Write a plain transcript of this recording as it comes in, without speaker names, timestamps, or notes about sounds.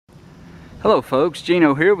Hello folks,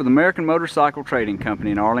 Gino here with American Motorcycle Trading Company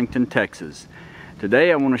in Arlington, Texas.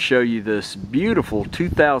 Today I want to show you this beautiful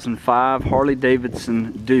 2005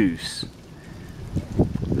 Harley-Davidson Deuce.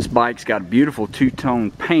 This bike's got a beautiful two-tone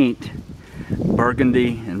paint,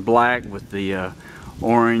 burgundy and black with the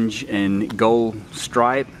orange and gold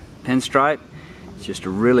stripe, pinstripe. It's just a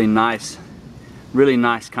really nice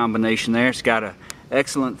combination there. It's got an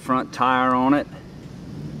excellent front tire on it,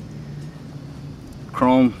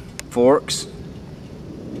 chrome forks.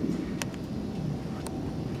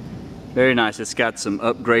 Very nice. It's got some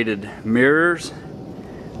upgraded mirrors,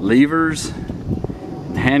 levers,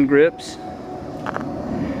 and hand grips.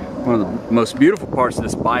 One of the most beautiful parts of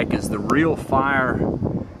this bike is the Real Fire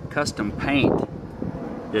custom paint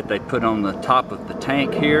that they put on the top of the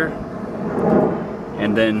tank here,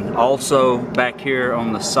 and then also back here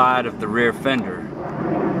on the side of the rear fender.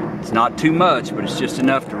 It's not too much, but it's just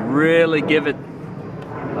enough to really give it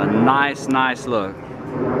a nice look.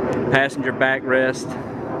 Passenger backrest.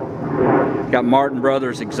 Got Martin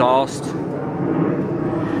Brothers exhaust.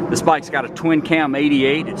 This bike's got a twin cam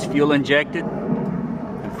 88. It's fuel injected,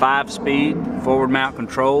 5-speed forward mount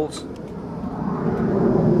controls.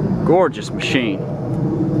 Gorgeous machine.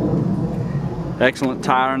 Excellent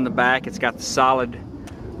tire in the back. It's got the solid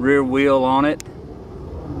rear wheel on it.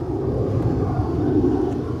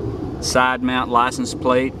 Side mount license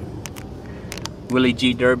plate. Willie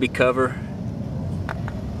G Derby cover.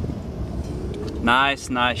 Nice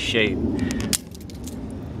shape.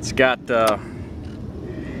 It's got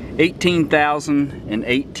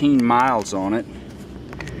 18,018 miles on it.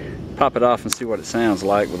 Pop it off and see what it sounds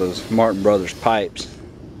like with those Martin Brothers pipes.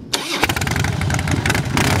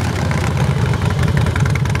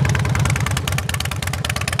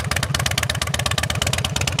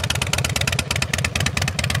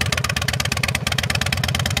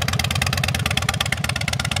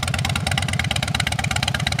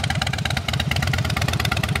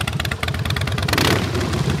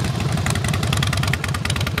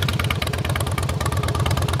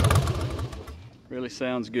 Really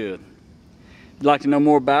sounds good. If you'd like to know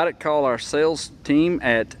more about it, call our sales team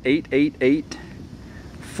at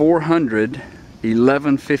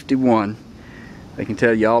 888-400-1151. They can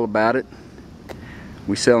tell you all about it.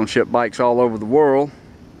 We sell and ship bikes all over the world.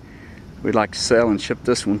 We'd like to sell and ship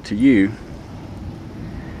this one to you.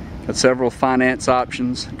 Got several finance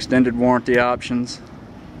options, extended warranty options.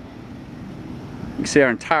 You can see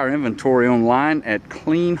our entire inventory online at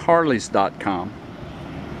cleanharleys.com.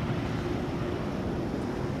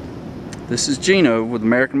 This is Gino with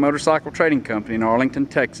American Motorcycle Trading Company in Arlington,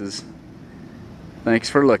 Texas. Thanks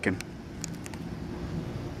for looking.